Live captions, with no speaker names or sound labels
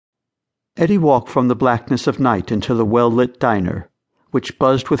Eddie walked from the blackness of night into the well-lit diner, which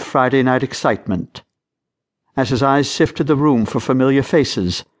buzzed with Friday night excitement. As his eyes sifted the room for familiar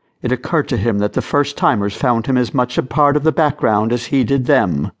faces, it occurred to him that the first-timers found him as much a part of the background as he did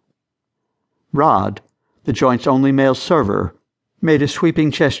them. Rod, the joint's only male server, made a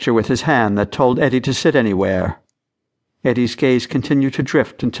sweeping gesture with his hand that told Eddie to sit anywhere. Eddie's gaze continued to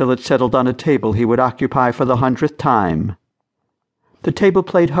drift until it settled on a table he would occupy for the 100th time. The table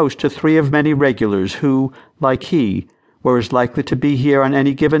played host to 3 of many regulars who, like he, were as likely to be here on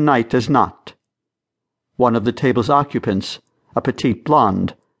any given night as not. One of the table's occupants, a petite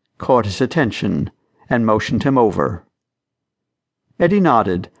blonde, caught his attention and motioned him over. Eddie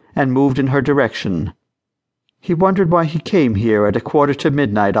nodded and moved in her direction. He wondered why he came here at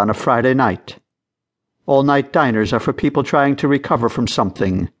 1:45 on a Friday night. All-night diners are for people trying to recover from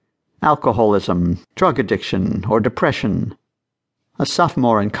something: alcoholism, drug addiction, or depression. A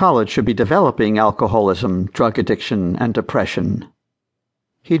sophomore in college should be developing alcoholism, drug addiction, and depression.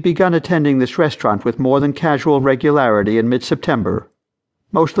 He'd begun attending this restaurant with more than casual regularity in mid-September,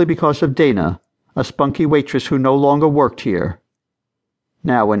 mostly because of Dana, a spunky waitress who no longer worked here.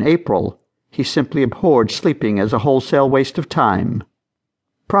 Now in April, he simply abhorred sleeping as a wholesale waste of time.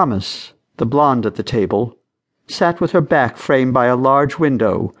 Promise, the blonde at the table, sat with her back framed by a large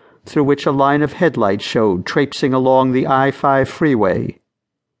window through which a line of headlights showed traipsing along the I-5 freeway.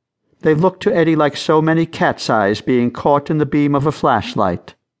 They looked to Eddie like so many cat's eyes being caught in the beam of a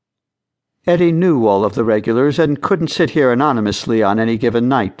flashlight. Eddie knew all of the regulars and couldn't sit here anonymously on any given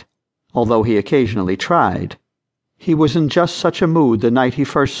night, although he occasionally tried. He was in just such a mood the night he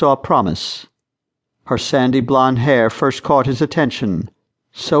first saw Promise. Her sandy blonde hair first caught his attention,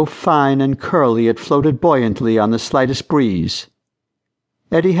 so fine and curly it floated buoyantly on the slightest breeze.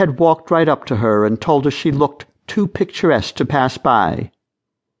 Eddie had walked right up to her and told her she looked too picturesque to pass by.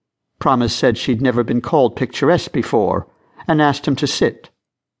 Promise said she'd never been called picturesque before, and asked him to sit.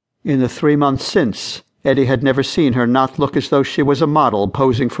 In the 3 months since, Eddie had never seen her not look as though she was a model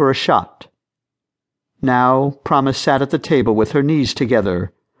posing for a shot. Now Promise sat at the table with her knees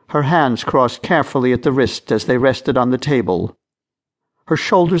together, her hands crossed carefully at the wrist as they rested on the table. Her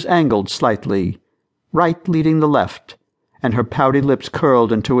shoulders angled slightly, right leading the left, and her pouty lips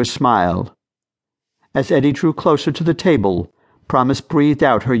curled into a smile. As Eddie drew closer to the table, Promise breathed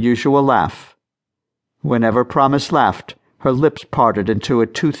out her usual laugh. Whenever Promise laughed, her lips parted into a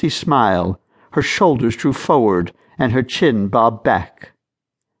toothy smile, her shoulders drew forward, and her chin bobbed back.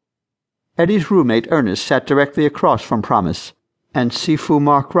 Eddie's roommate Ernest sat directly across from Promise, and Sifu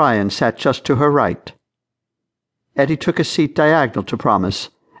Mark Ryan sat just to her right. Eddie took a seat diagonal to Promise,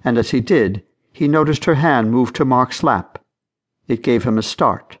 and as he did, he noticed her hand move to Mark's lap. It gave him a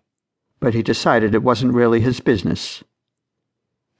start, but he decided it wasn't really his business.